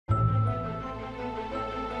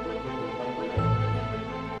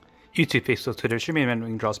YouTube, Facebook, Twitter, streaming, and we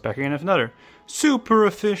can draw us back again with another super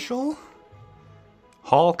official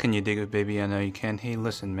haul. Can you dig it, baby? I know you can. Hey,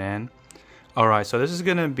 listen, man. Alright, so this is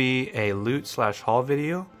gonna be a loot slash haul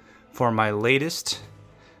video for my latest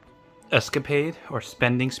escapade or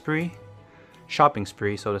spending spree, shopping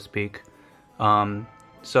spree, so to speak.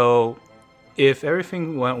 So if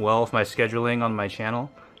everything went well with my scheduling on my channel,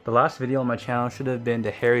 the last video on my channel should have been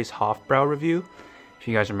the Harry's Hofbrau review. If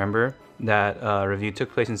you guys remember, that review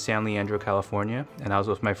took place in San Leandro, California, and I was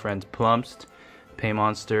with my friends Plumpst,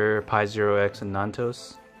 Paymonster, Pi0x, and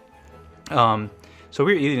Nantos. So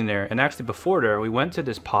we were eating there, and actually before there, we went to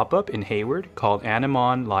this pop-up in Hayward called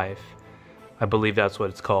Animon Life. I believe that's what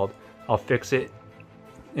it's called. I'll fix it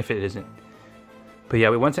if it isn't. But yeah,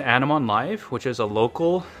 we went to Animon Life, which is a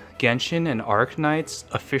local Genshin and Arknights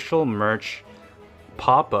official merch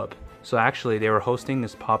pop-up. So actually, they were hosting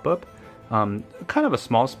this pop-up. Kind of a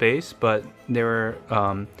small space, but they were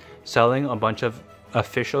selling a bunch of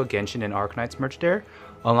official Genshin and Arknights merch there,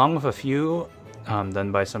 along with a few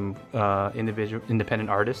done by some independent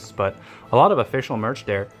artists, but a lot of official merch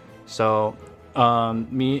there. So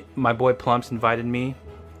my boy Plumps invited me,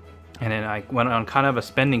 and then I went on kind of a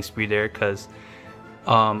spending spree there because,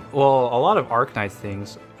 well, a lot of Arknights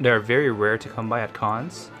things, they're very rare to come by at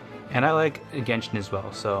cons, and I like Genshin as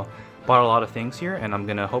well, so bought a lot of things here, and I'm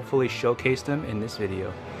gonna hopefully showcase them in this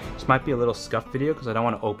video. This might be a little scuffed video because I don't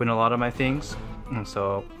want to open a lot of my things, and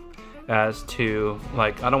so as to,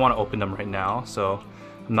 like, I don't want to open them right now, so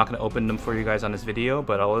I'm not going to open them for you guys on this video,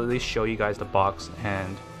 but I'll at least show you guys the box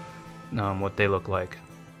and what they look like.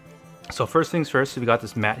 So first things first, we got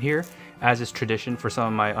this mat here. As is tradition for some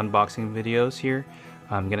of my unboxing videos here,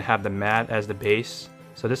 I'm going to have the mat as the base.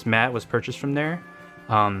 So this mat was purchased from there.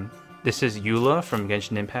 This is Eula from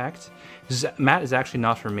Genshin Impact. This mat is actually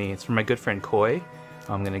not for me, it's for my good friend Koi.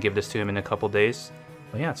 I'm going to give this to him in a couple days.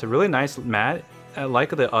 But yeah, it's a really nice mat. Like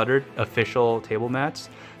the other official table mats,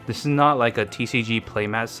 this is not like a TCG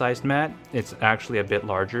playmat sized mat. It's actually a bit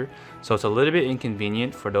larger, so it's a little bit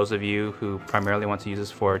inconvenient for those of you who primarily want to use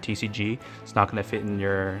this for TCG. It's not going to fit in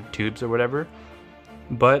your tubes or whatever,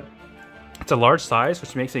 but it's a large size,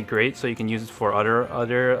 which makes it great so you can use it for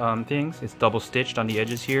other things. It's double stitched on the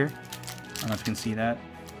edges here. I don't know if you can see that.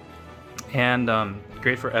 And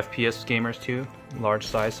great for FPS gamers too. Large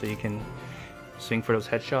size so you can swing for those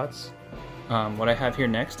headshots. What I have here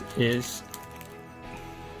next is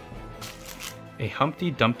a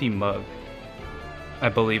Humpty Dumpty mug. I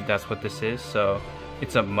believe that's what this is. So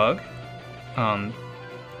it's a mug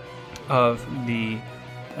of the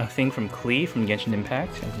thing from Klee from Genshin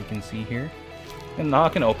Impact, as you can see here. And now I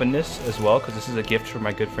can open this as well because this is a gift for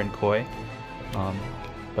my good friend Koi.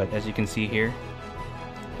 But as you can see here,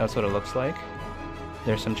 that's what it looks like.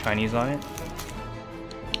 There's some Chinese on it.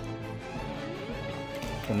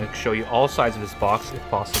 I'm going to show you all sides of this box if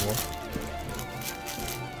possible.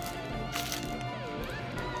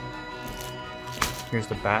 Here's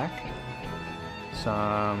the back.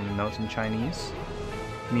 Some notes in Chinese.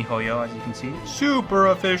 Mihoyo, as you can see. Super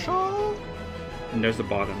official! And there's the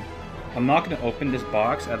bottom. I'm not going to open this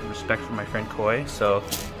box out of respect for my friend Koi, so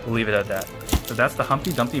we'll leave it at that. So that's the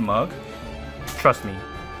Humpty Dumpty mug. Trust me,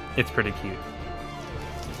 it's pretty cute.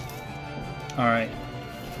 Alright,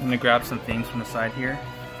 I'm going to grab some things from the side here.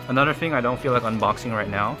 Another thing I don't feel like unboxing right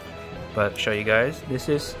now, but show you guys. This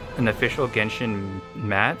is an official Genshin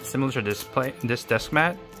mat, similar to this desk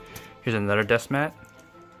mat. Here's another desk mat.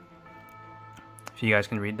 If you guys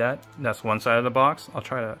can read that, that's one side of the box. I'll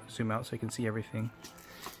try to zoom out so you can see everything.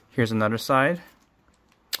 Here's another side.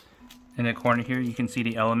 In the corner here, you can see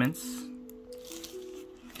the elements.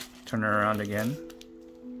 Turn it around again.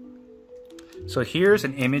 So here's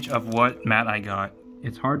an image of what mat I got.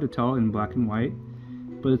 It's hard to tell in black and white,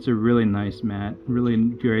 but it's a really nice mat, really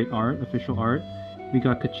great art, official art. We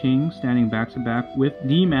got Kaching standing back to back with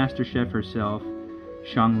the master chef herself,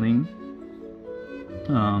 Xiangling.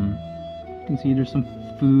 You can see there's some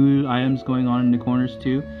food items going on in the corners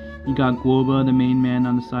too. You got Guoba, the main man,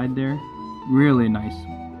 on the side there. Really nice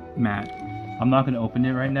mat. I'm not going to open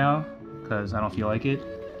it right now because I don't feel like it,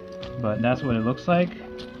 but that's what it looks like.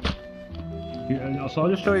 So I'll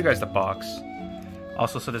just show you guys the box.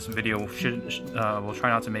 Also, so this video we'll try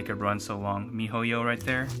not to make it run so long. Mihoyo right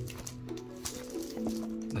there.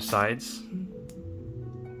 The sides.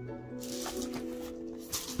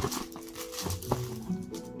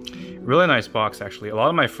 Really nice box, actually. A lot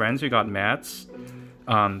of my friends who got mats,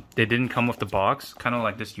 they didn't come with the box, kind of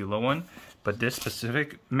like this Eula one, but this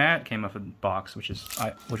specific mat came with a box, which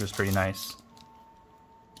was pretty nice.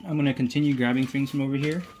 I'm gonna continue grabbing things from over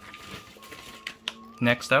here.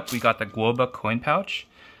 Next up, we got the Guoba coin pouch.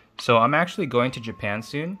 So I'm actually going to Japan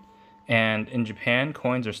soon, And in Japan,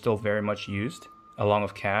 coins are still very much used along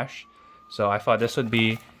with cash. So I thought this would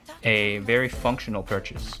be a very functional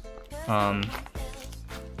purchase. Oh,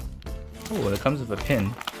 it comes with a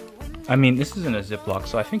pin. I mean, this isn't a Ziploc,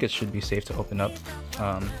 so I think it should be safe to open up.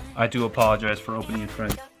 I do apologize for opening it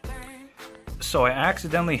front. So I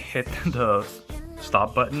accidentally hit the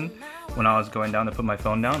stop button when I was going down to put my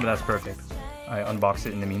phone down, but that's perfect. I unboxed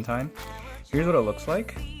it in the meantime. Here's what it looks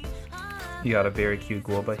like. You got a very cute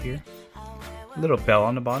Guoba here. A little bell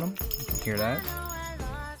on the bottom, you can hear that.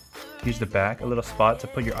 Here's the back, a little spot to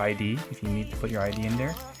put your ID if you need to put your ID in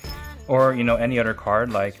there. Or, you know, any other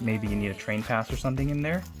card, like maybe you need a train pass or something in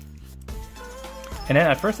there. And then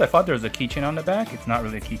at first I thought there was a keychain on the back. It's not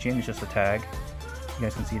really a keychain, it's just a tag. You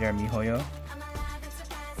guys can see there, MiHoYo.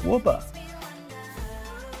 Guoba!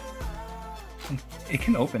 It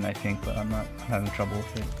can open, I think, but I'm having trouble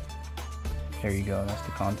with it. There you go, that's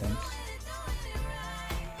the contents.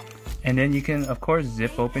 And then you can, of course,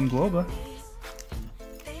 zip open Guoba.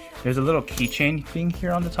 There's a little keychain thing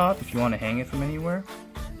here on the top if you want to hang it from anywhere.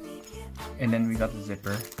 And then we got the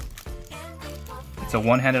zipper. It's a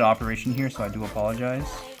one-handed operation here, so I do apologize.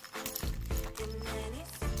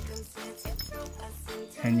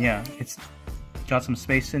 And yeah, it's got some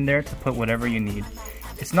space in there to put whatever you need.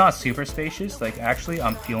 It's not super spacious, like actually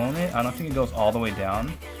I'm feeling it. I don't think it goes all the way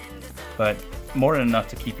down, but more than enough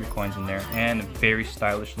to keep your coins in there. And a very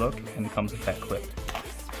stylish look, and it comes with that clip.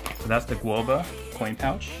 So that's the Guoba coin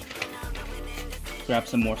pouch. Grab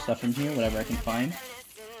some more stuff in here, whatever I can find.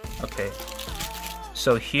 Okay,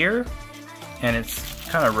 so here, and it's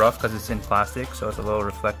kind of rough because it's in plastic, so it's a little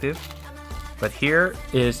reflective. But here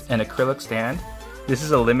is an acrylic stand. This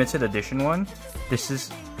is a limited edition one. This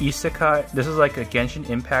is Isekai. This is like a Genshin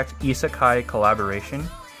Impact Isekai collaboration.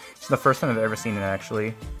 It's the first time I've ever seen it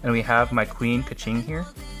actually. And we have my queen Kaching here,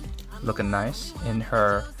 looking nice in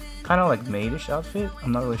her kind of like maidish outfit.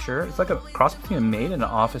 I'm not really sure. It's like a cross between a maid and an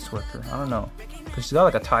office worker. I don't know, because she's got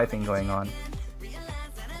like a tie thing going on.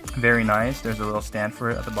 Very nice. There's a little stand for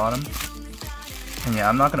it at the bottom. And yeah,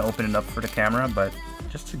 I'm not going to open it up for the camera, but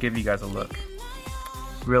just to give you guys a look.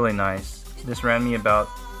 Really nice. This ran me about,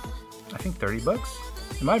 I think 30 bucks?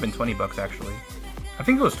 It might have been 20 bucks actually. I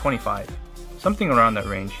think it was 25. Something around that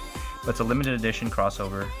range. But it's a limited edition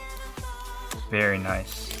crossover. Very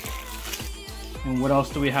nice. And what else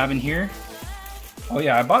do we have in here? Oh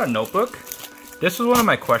yeah, I bought a notebook. This was one of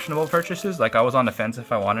my questionable purchases. Like I was on the fence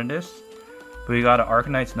if I wanted this. But we got an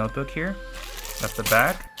Arknights notebook here. That's the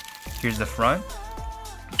back. Here's the front.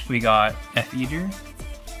 We got F-Eater.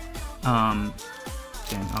 Dang,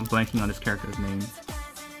 I'm blanking on this character's name.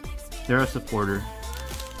 They're a supporter.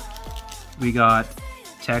 We got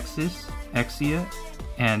Texas, Exia,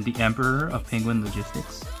 and the Emperor of Penguin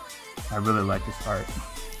Logistics. I really like this art.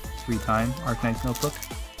 3-time Arknights notebook.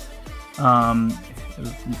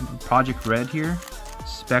 Project Red here,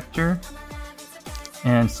 Spectre,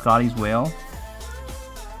 and Scotty's Whale,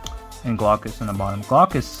 and Glaucus on the bottom.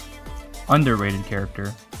 Glaucus, underrated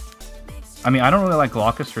character. I mean, I don't really like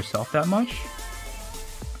Glaucus herself that much.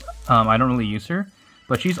 I don't really use her,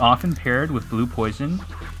 but she's often paired with Blue Poison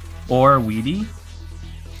or Weedy,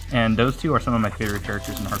 and those two are some of my favorite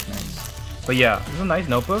characters in Arknights. But yeah, this is a nice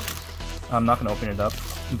notebook. I'm not gonna open it up,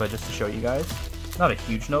 but just to show you guys, it's not a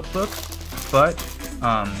huge notebook, but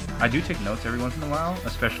I do take notes every once in a while,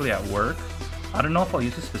 especially at work. I don't know if I'll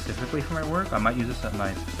use this specifically for my work. I might use this at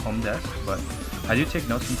my home desk, but I do take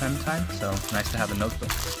notes from time to time, so it's nice to have a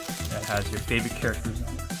notebook that has your favorite characters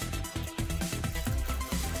on it.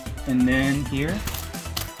 And then here,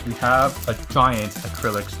 we have a giant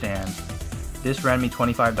acrylic stand. This ran me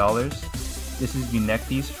 $25. This is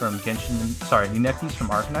Unektis from Unektis from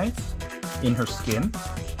Arknights in her skin.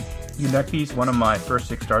 Unektis, one of my first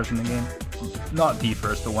 6 stars in the game. Not the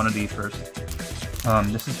first, but one of the first.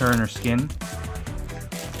 This is her in her skin.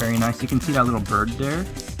 Very nice. You can see that little bird there.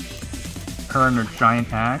 Her and her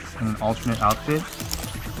giant axe in an alternate outfit.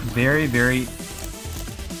 Very, very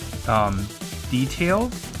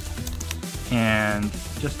detailed and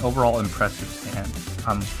just overall impressive stand.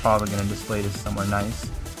 I'm probably going to display this somewhere nice.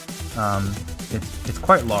 It's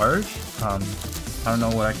quite large. I don't know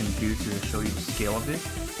what I can do to show you the scale of it,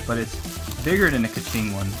 but it's bigger than a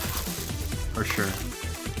Kaching one, for sure.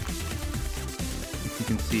 If you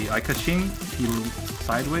can see, I Kaching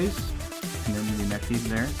sideways, and then the Unektis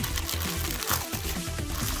there.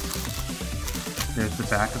 There's the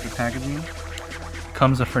back of the packaging.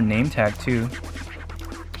 Comes with her name tag too.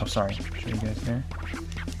 Oh, sorry. Show you guys there.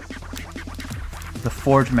 The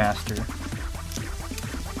Forge Master.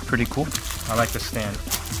 Pretty cool. I like the stand.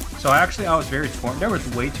 So I was very torn. There was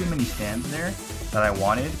way too many stands there that I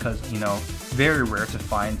wanted because, you know, very rare to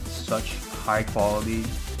find such high quality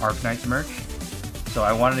Arknights merch. So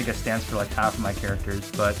I wanted to get stands for like half of my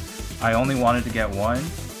characters, but I only wanted to get one,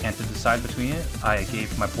 and to decide between it, I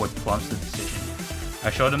gave my boy Plumps the decision.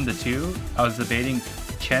 I showed him the two. I was debating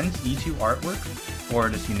Chen's E2 artwork or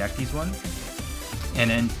this Unectes one,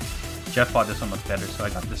 and then Jeff thought this one looked better, so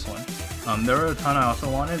I got this one. There were a ton I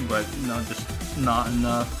also wanted, but you know, just not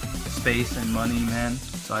enough space and money, man.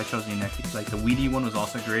 So I chose Unectes. Like the Weedy one was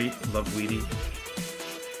also great. I love Weedy.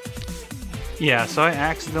 Yeah, so I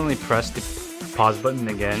accidentally pressed the pause button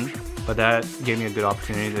again, but that gave me a good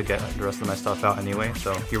opportunity to get the rest of my stuff out anyway,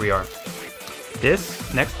 so here we are.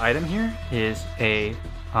 This next item here is a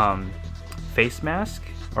face mask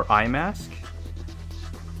or eye mask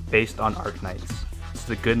based on Arknights. It's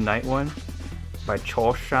the Good Night one by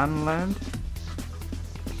Choshanland.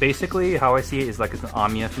 Basically, how I see it is like it's an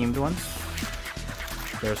Amiya themed one.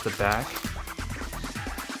 There's the back.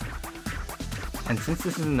 And since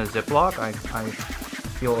this is in a Ziploc, I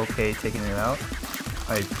feel okay taking it out.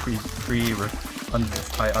 I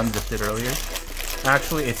unzipped it earlier.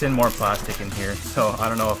 Actually, it's in more plastic in here, so I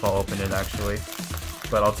don't know if I'll open it actually.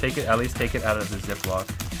 But I'll take it, at least take it out of the Ziploc.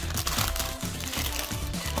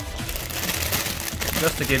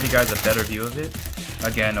 Just to give you guys a better view of it.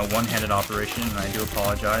 Again, a one-handed operation, and I do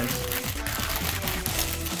apologize.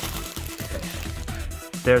 Okay.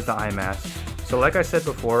 There's the eye mask. So like I said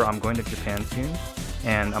before, I'm going to Japan soon,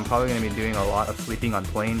 and I'm probably going to be doing a lot of sleeping on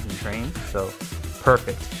planes and trains, so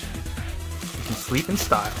perfect. You can sleep in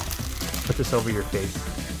style. Put this over your face.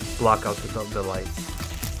 Block out the lights.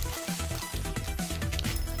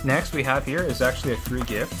 Next we have here is actually a free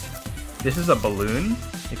gift. This is a balloon.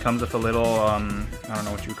 It comes with a little, I don't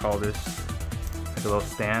know what you would call this, like a little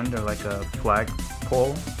stand or like a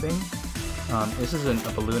flagpole thing. This is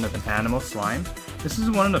a balloon of an animal slime. This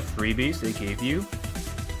is one of the freebies they gave you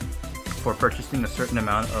for purchasing a certain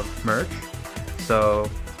amount of merch. So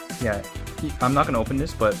yeah, I'm not going to open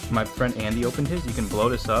this, but my friend Andy opened his. You can blow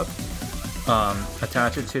this up,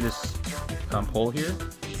 attach it to this pole here,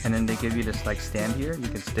 and then they give you this like stand here. You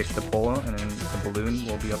can stick the pole and then the balloon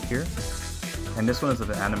will be up here. And this one is of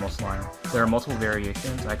an animal slime. There are multiple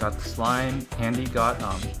variations. I got the slime. Andy got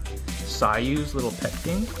Sayu's little pet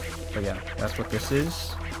thing. But yeah, that's what this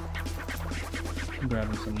is. I'm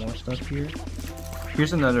grabbing some more stuff here.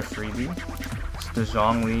 Here's another freebie. It's the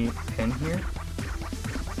Zhongli pin here.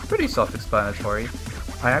 Pretty self-explanatory.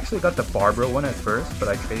 I actually got the Barbara one at first, but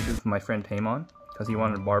I traded with my friend Paimon because he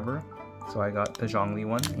wanted Barbara. So I got the Zhongli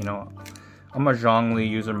one. You know, I'm a Zhongli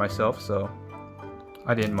user myself, so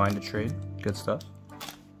I didn't mind the trade. Good stuff.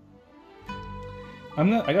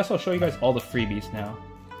 I guess I'll show you guys all the freebies now.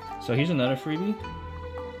 So here's another freebie.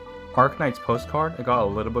 Arknights postcard. I got a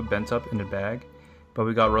little bit bent up in the bag, but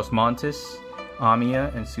we got Rosmontis,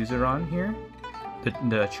 Amiya, and Suzerain here.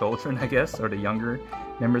 The children, I guess, or the younger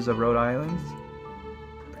members of Rhode Island.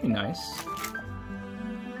 Pretty nice.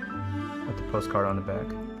 Got the postcard on the back.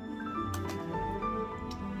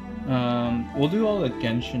 We'll do all the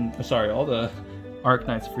Genshin, all the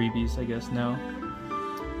Arknights freebies, I guess, now.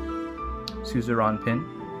 Suzerain pin.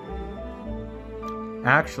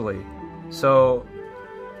 Actually, so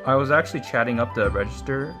I was actually chatting up the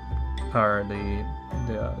register, or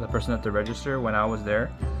the person at the register when I was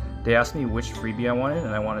there. They asked me which freebie I wanted,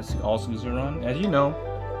 and I wanted all Suzerain. As you know,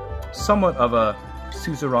 somewhat of a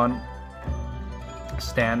Suzerain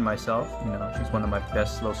stan myself. You know, she's one of my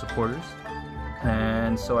best slow supporters.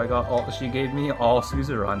 And so I got all, she gave me all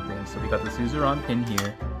Suzerain things. So we got the Suzerain pin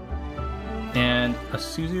here, and a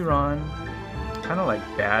Suzerain kind of like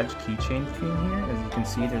badge keychain thing here. As you can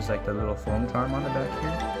see, there's like the little foam charm on the back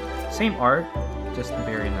here. Same art, just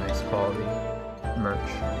very nice quality merch.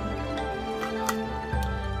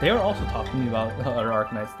 They were also talking to me about other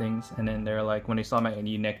Arknights things, and then they're like, when they saw my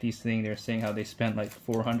Unectes thing, they're saying how they spent like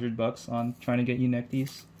 $400 on trying to get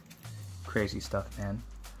Unectes. Crazy stuff, man.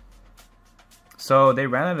 So they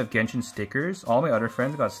ran out of Genshin stickers. All my other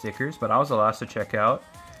friends got stickers, but I was the last to check out.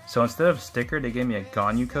 So instead of a sticker, they gave me a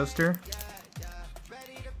Ganyu coaster.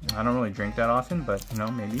 I don't really drink that often, but you know,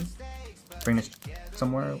 maybe bring this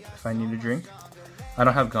somewhere if I need a drink. I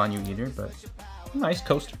don't have Ganyu either, but nice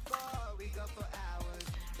coaster.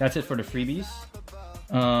 That's it for the freebies.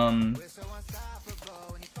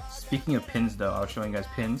 Speaking of pins though, I was showing you guys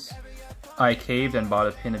pins. I caved and bought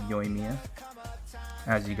a pin of Yoimiya,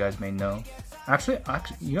 as you guys may know. Actually,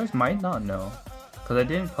 you guys might not know, because I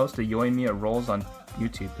didn't post the Yoimiya rolls on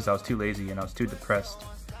YouTube because I was too lazy and I was too depressed.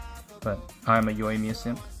 But I'm a Yoimiya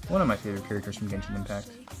simp, one of my favorite characters from Genshin Impact.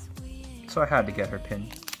 So I had to get her pin.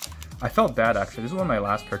 I felt bad actually. This is one of my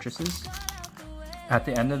last purchases. At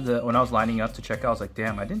the end of when I was lining up to check out, I was like,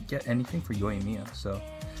 damn, I didn't get anything for Yoimiya. So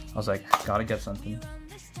I was like, gotta get something.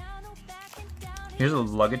 Here's a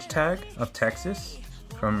luggage tag of Texas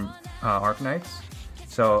from Arknights.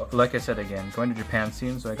 So like I said again, going to Japan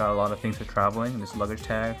soon, so I got a lot of things for traveling. This luggage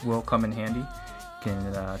tag will come in handy. You can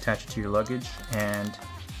attach it to your luggage, and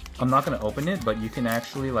I'm not going to open it, but you can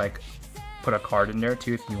actually like put a card in there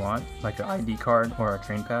too if you want, like an ID card or a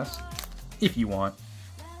train pass, if you want.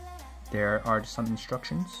 There are some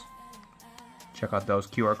instructions. Check out those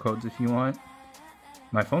QR codes if you want.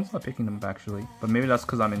 My phone's not picking them up actually, but maybe that's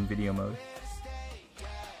because I'm in video mode.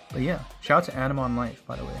 But yeah, shout out to Animon Life,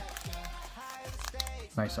 by the way.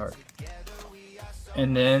 Nice art.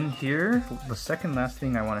 And then here, the second last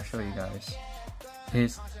thing I want to show you guys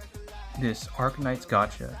is this Arknights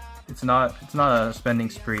gacha. It's not a spending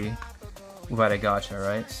spree without a gacha,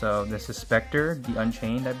 right? So this is Spectre, the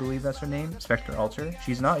Unchained, I believe that's her name, Spectre Alter.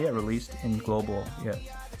 She's not yet released in global yet,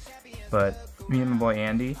 but me and my boy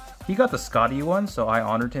Andy, he got the Scotty one, so I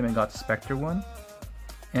honored him and got the Spectre one.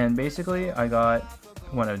 And basically, I got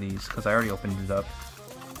one of these because I already opened it up.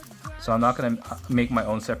 So I'm not gonna make my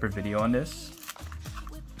own separate video on this.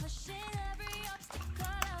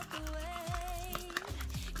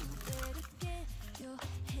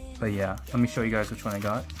 But yeah, let me show you guys which one I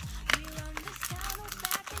got.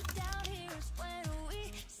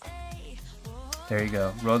 There you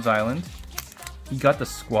go, Rhodes Island. You got the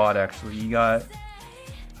squad actually. You got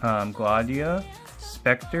Gladia,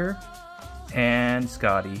 Spectre, and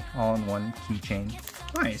Scotty all in one keychain.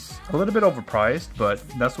 Nice. A little bit overpriced, but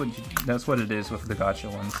that's what it is with the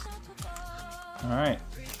gacha ones. Alright.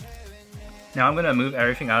 Now I'm gonna move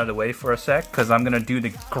everything out of the way for a sec because I'm gonna do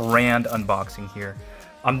the grand unboxing here.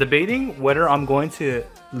 I'm debating whether I'm going to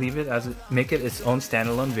leave it as make it its own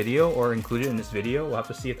standalone video or include it in this video. We'll have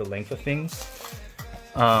to see at the length of things.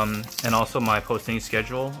 And also my posting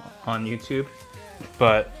schedule on YouTube.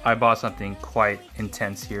 But I bought something quite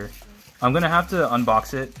intense here. I'm gonna have to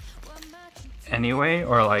unbox it anyway,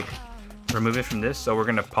 or like remove it from this, so we're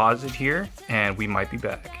gonna pause it here and we might be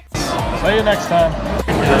back. See you next time.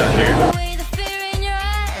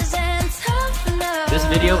 This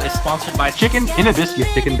video is sponsored by Chicken in a Biscuit.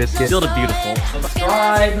 Chicken Biscuit. Still beautiful.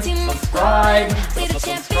 Subscribe,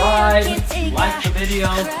 like the video.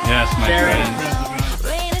 Yes, my friend.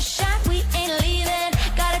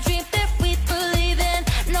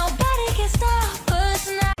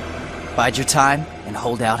 Bide your time and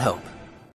hold out hope.